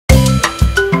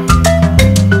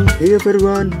Hey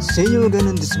everyone, see you again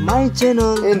in this my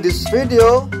channel. In this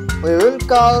video, we will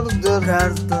color the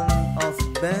Garten of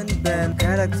BanBan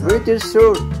character. which is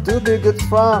sure to be good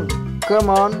fun. Come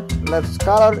on, let's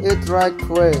color it right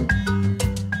away.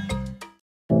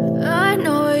 I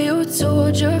know you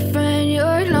told your friend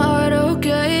you're not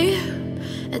okay,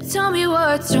 and tell me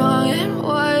what's wrong and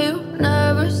why you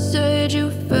never said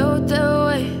you felt that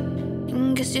way.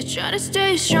 And guess you're trying to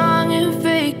stay strong and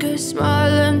fake a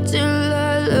smile until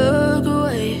I look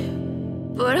away.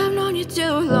 But I've known you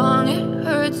too long, it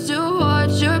hurts to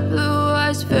watch your blue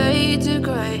eyes fade to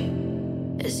gray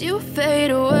as you fade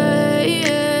away,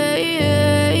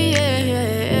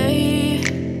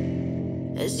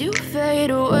 as you fade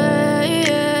away.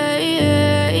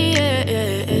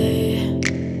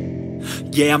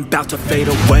 Yeah, I'm about to fade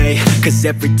away, cause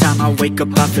every time I wake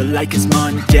up I feel like it's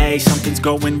Monday. Something's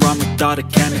going wrong with all the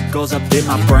chemicals up in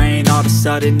my brain. All of a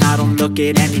sudden I don't look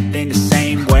at anything the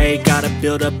same way. Got a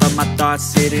buildup of my thoughts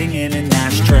sitting in an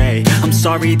ashtray. I'm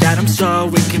sorry that I'm so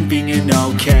inconvenient,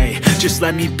 okay. Just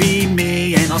let me be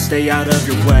me and I'll stay out of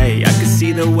your way. I can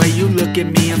see the way you look at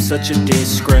me, I'm such a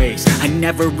disgrace. I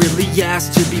never really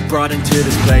asked to be brought into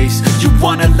this place. You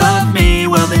wanna love me?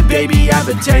 Well then baby I have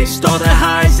a taste. All the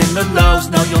highs and the lows,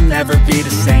 no you'll never be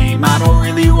the same. I don't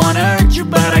really wanna hurt you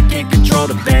but I can't control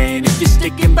the pain. If you're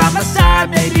sticking by my side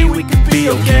maybe we could be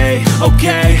okay.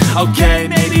 Okay,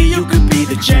 maybe you could be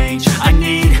the change I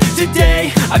need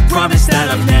today. I promise that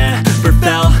I've never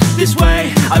felt this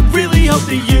way. I really hope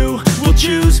that you will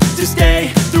choose to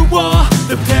stay through all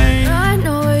the pain. I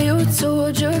know you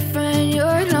told your friend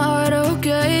you're not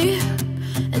okay,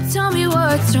 and tell me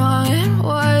what's wrong and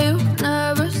why you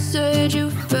never said you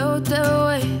felt that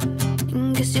way.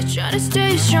 And guess you're trying to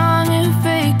stay strong and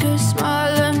fake a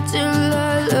smile until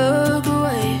I look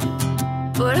away.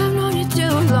 But I've known you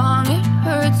too long, it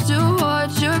hurts to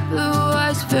watch your blue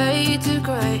eyes fade to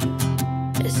gray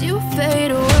as you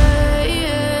fade away,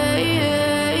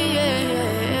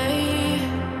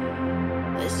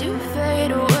 as you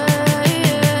fade away,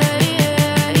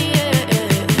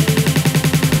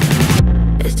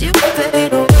 as you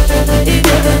fade away.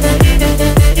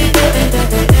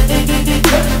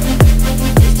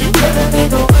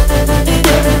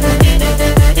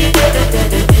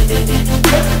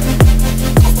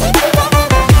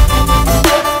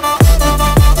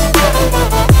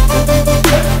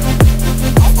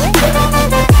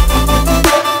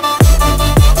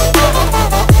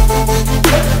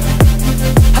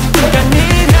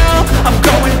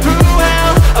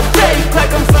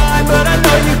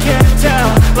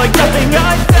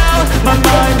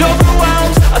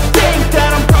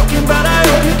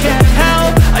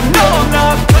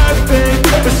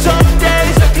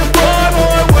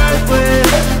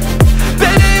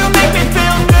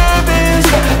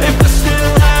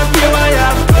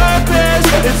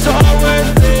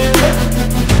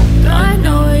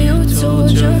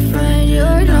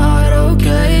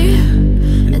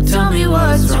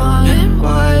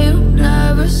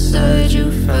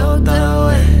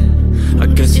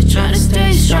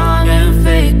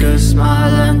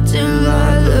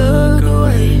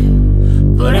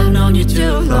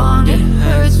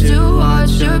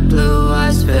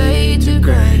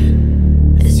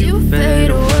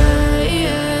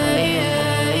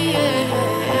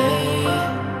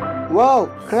 Wow,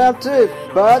 creative,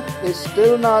 but it's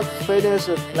still not finished.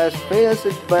 Let's finish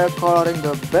it by coloring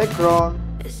the background.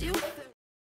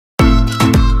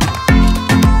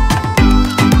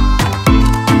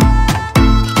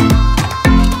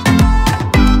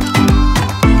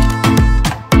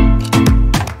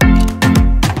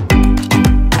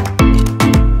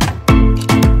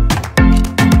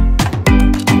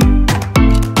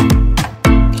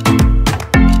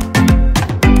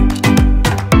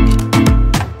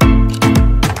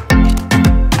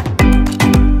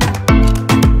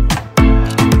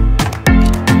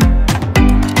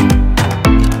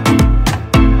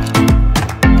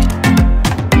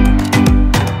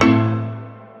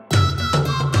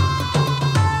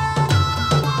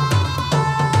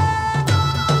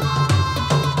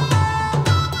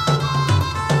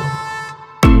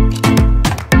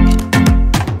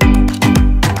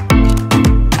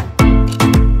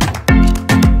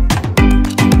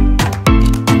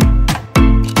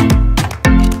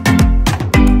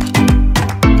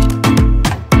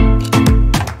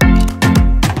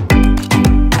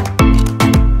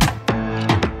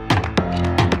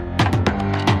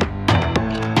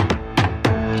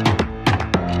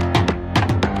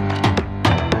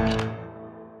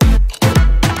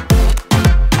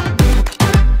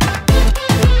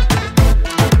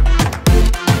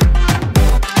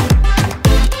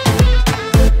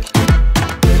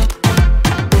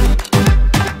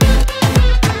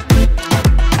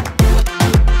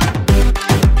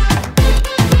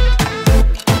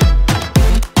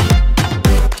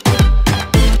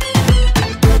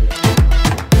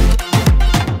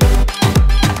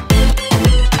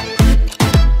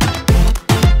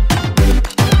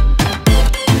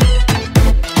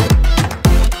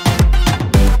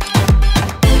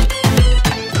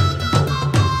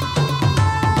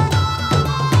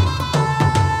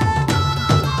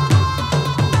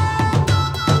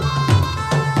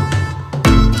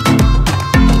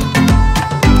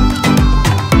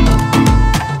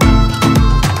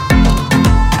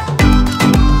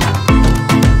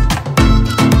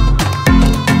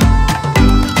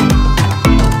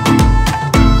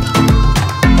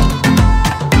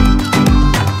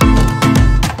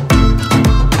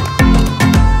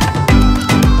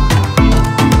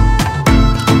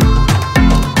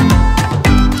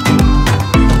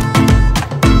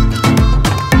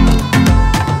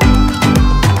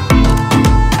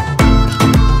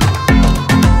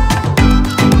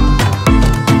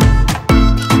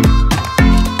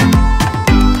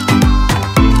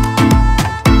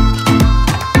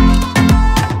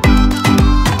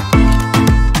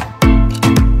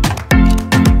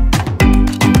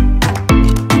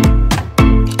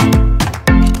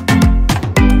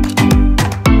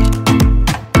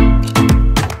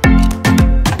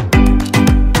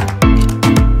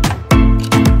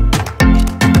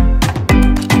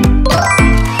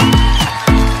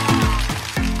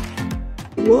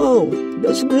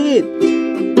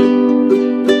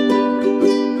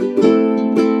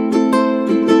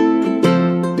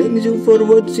 Thank you for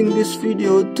watching this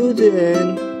video to the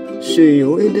end. See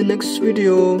you in the next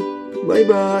video. Bye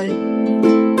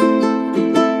bye.